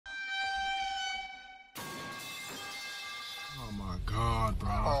god, bro.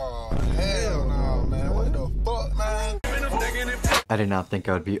 Oh, hell no, man. What the fuck, man? I did not think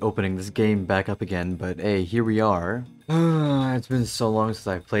I would be opening this game back up again, but hey, here we are. It's been so long since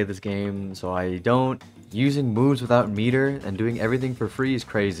I've played this game, so I don't... Using moves without meter and doing everything for free is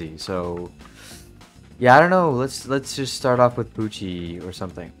crazy, so... Yeah, I don't know, let's just start off with Pucci or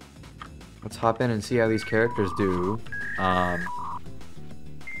something. Let's hop in and see how these characters do.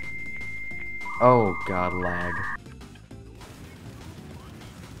 Oh god, lag.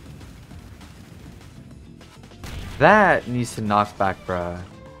 That needs to knock back, bruh.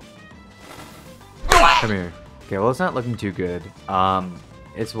 Come here. Okay, well, it's not looking too good.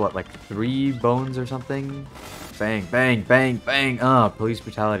 It's what, like 3 bones or something? Bang, bang, bang, bang. Police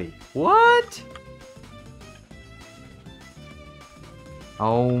brutality. What?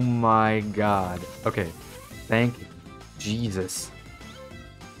 Oh my god. Okay. Thank Jesus.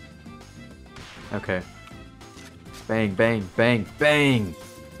 Okay. Bang, bang, bang, bang!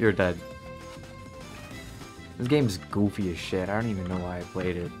 You're dead. This game's goofy as shit. I don't even know why I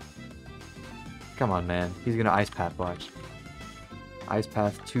played it. Come on, man. He's gonna ice path, watch. Ice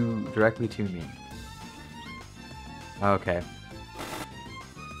path directly to me. Okay.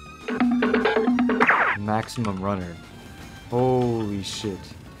 Maximum runner. Holy shit.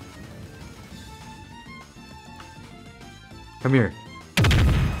 Come here.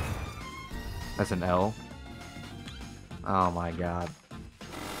 That's an L. Oh my god.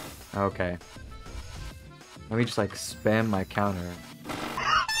 Okay. Let me just like spam my counter.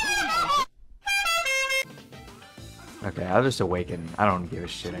 Okay, I'll just awaken. I don't give a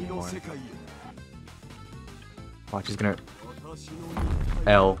shit anymore. Watch, he's gonna...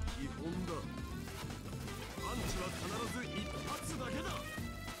 L.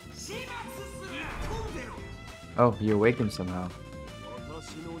 Oh, he awakened somehow.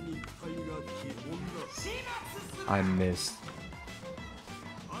 I missed.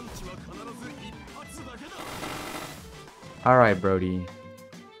 Alright, Brody.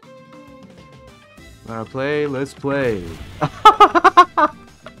 Wanna play? Let's play.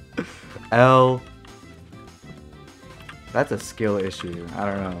 L. That's a skill issue. I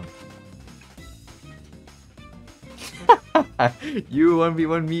don't know. You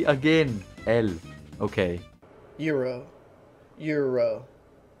 1v1 me again. L. Okay. Euro.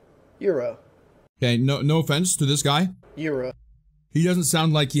 Okay, no offense to this guy. Euro. He doesn't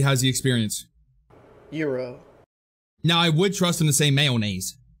sound like he has the experience. Euro. Now, I would trust him to say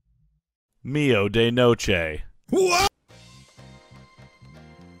mayonnaise. Mio de noche. What?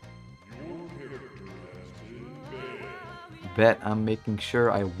 Bet I'm making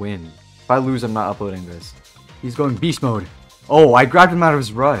sure I win. If I lose, I'm not uploading this. He's going beast mode. Oh, I grabbed him out of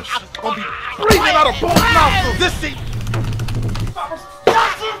his rush. Breathing out of both mouths. This thing.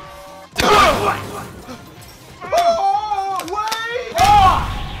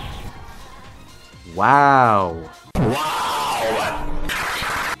 Wow.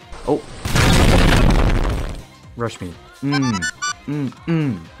 Oh. Rush me.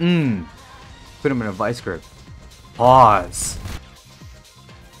 Put him in a vice grip. Pause.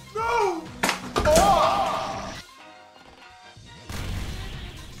 No.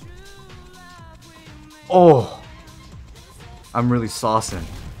 Oh. I'm really saucing.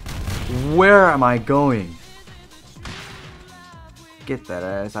 Where am I going? Get that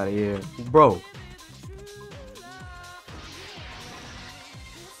ass out of here. Bro.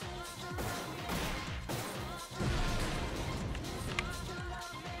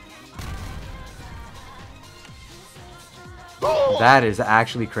 That is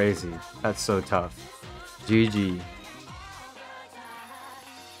actually crazy. That's so tough. GG.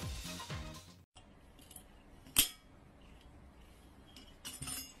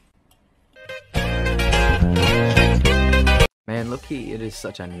 Man, look-y, it is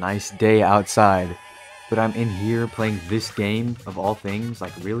such a nice day outside. But I'm in here playing this game, of all things.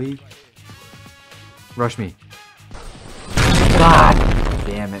 Like, really? Rush me. God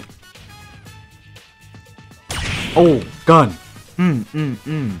damn it. Oh, gun. He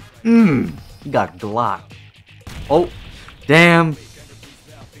got Glock. Oh, damn.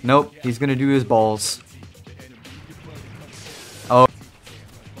 Nope, he's gonna do his balls. Oh.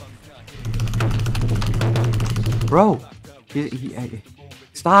 Bro.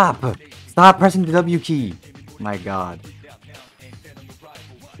 Stop. Stop pressing the W key. My god.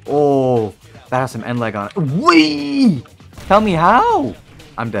 Oh, that has some end leg on it. Wee! Tell me how.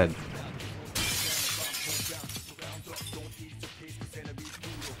 I'm dead.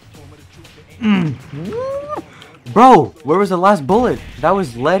 Bro, where was the last bullet? That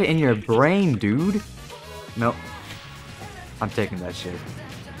was lead in your brain, dude. Nope. I'm taking that shit.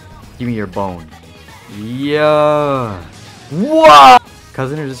 Give me your bone. Yeah. What?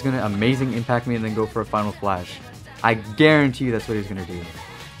 Cousin is just gonna amazing impact me and then go for a final flash. I guarantee you that's what he's gonna do.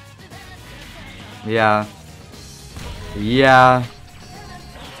 Yeah. Yeah.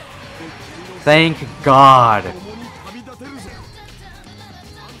 Thank God.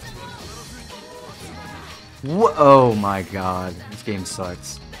 Oh my God. This game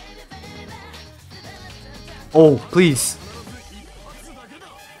sucks. Oh, please.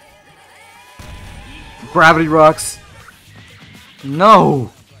 Gravity rocks.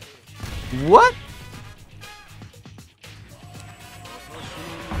 No. What?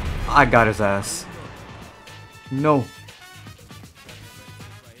 I got his ass. No.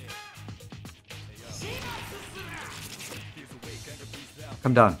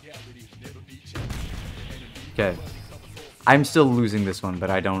 Come down. Okay. I'm still losing this one,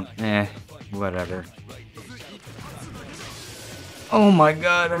 but I don't... whatever. Oh my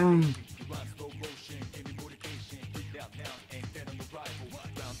God.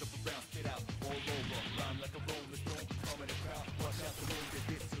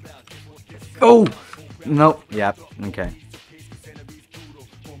 Oh! Nope. Yep. Okay.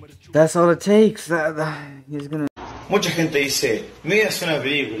 That's all it takes. He's gonna... Mucha gente dice, mi vida es una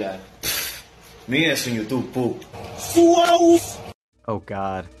película. Pff, mi vida es un YouTube poop. Oh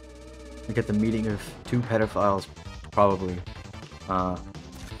God. We get the meeting of two pedophiles, probably.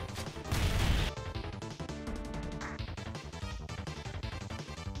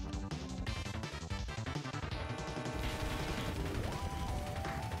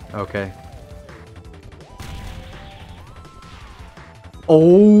 Okay.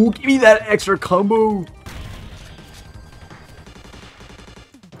 Oh, give me that extra combo!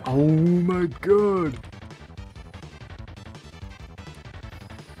 Oh my God!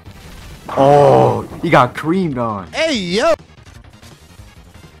 Oh, he got creamed on. Hey, yo!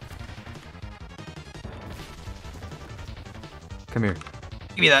 Come here.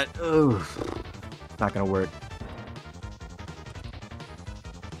 Give me that. Ugh. Not gonna work.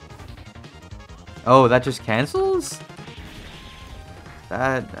 Oh, that just cancels?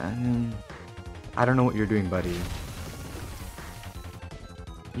 That... I don't know what you're doing, buddy.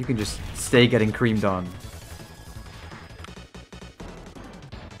 You can just stay getting creamed on.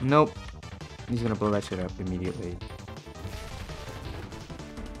 Nope. He's gonna blow that shit up immediately.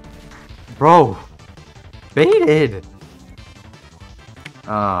 Bro! Baited!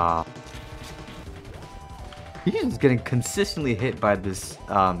 Ah. He's just getting consistently hit by this,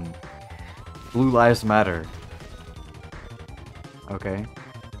 Blue Lives Matter. Okay.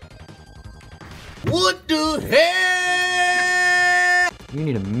 What the hell? You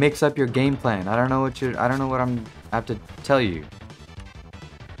need to mix up your game plan. I don't know what I have to tell you.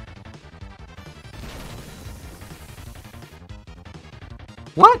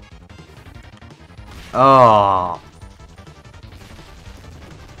 What? Oh.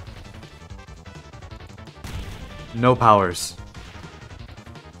 No powers.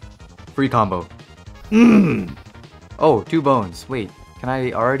 Free combo. Oh, 2 bones. Wait, can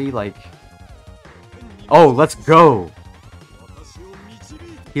I already, like... Oh, let's go!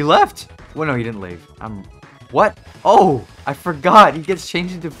 He left! Well, no, he didn't leave. What? Oh! I forgot! He gets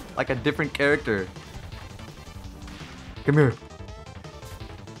changed into, like, a different character. Come here.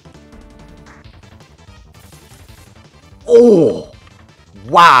 Oh!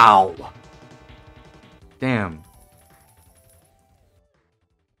 Wow! Damn.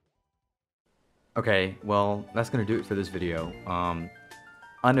 Okay, well, that's gonna do it for this video.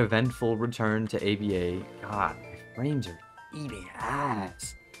 Uneventful return to ABA. God, my frames are eating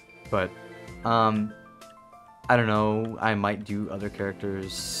ass. But, I don't know. I might do other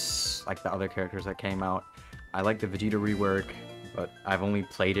characters, like the other characters that came out. I like the VEGETA rework, but I've only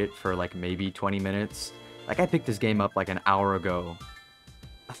played it for like maybe 20 minutes. Like, I picked this game up like an hour ago.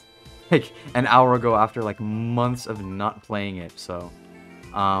 Like, an hour ago after like months of not playing it, so...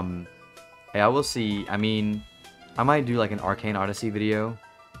 Yeah, we'll see. I mean, I might do like an Arcane Odyssey video,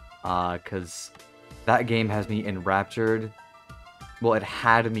 cause that game has me enraptured. Well, it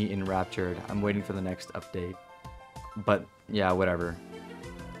had me enraptured. I'm waiting for the next update. But yeah, whatever.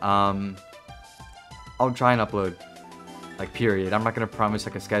 I'll try and upload, like, period. I'm not gonna promise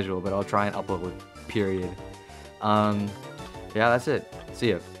like a schedule, but I'll try and upload, period. Yeah, that's it.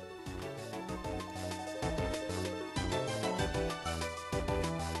 See ya.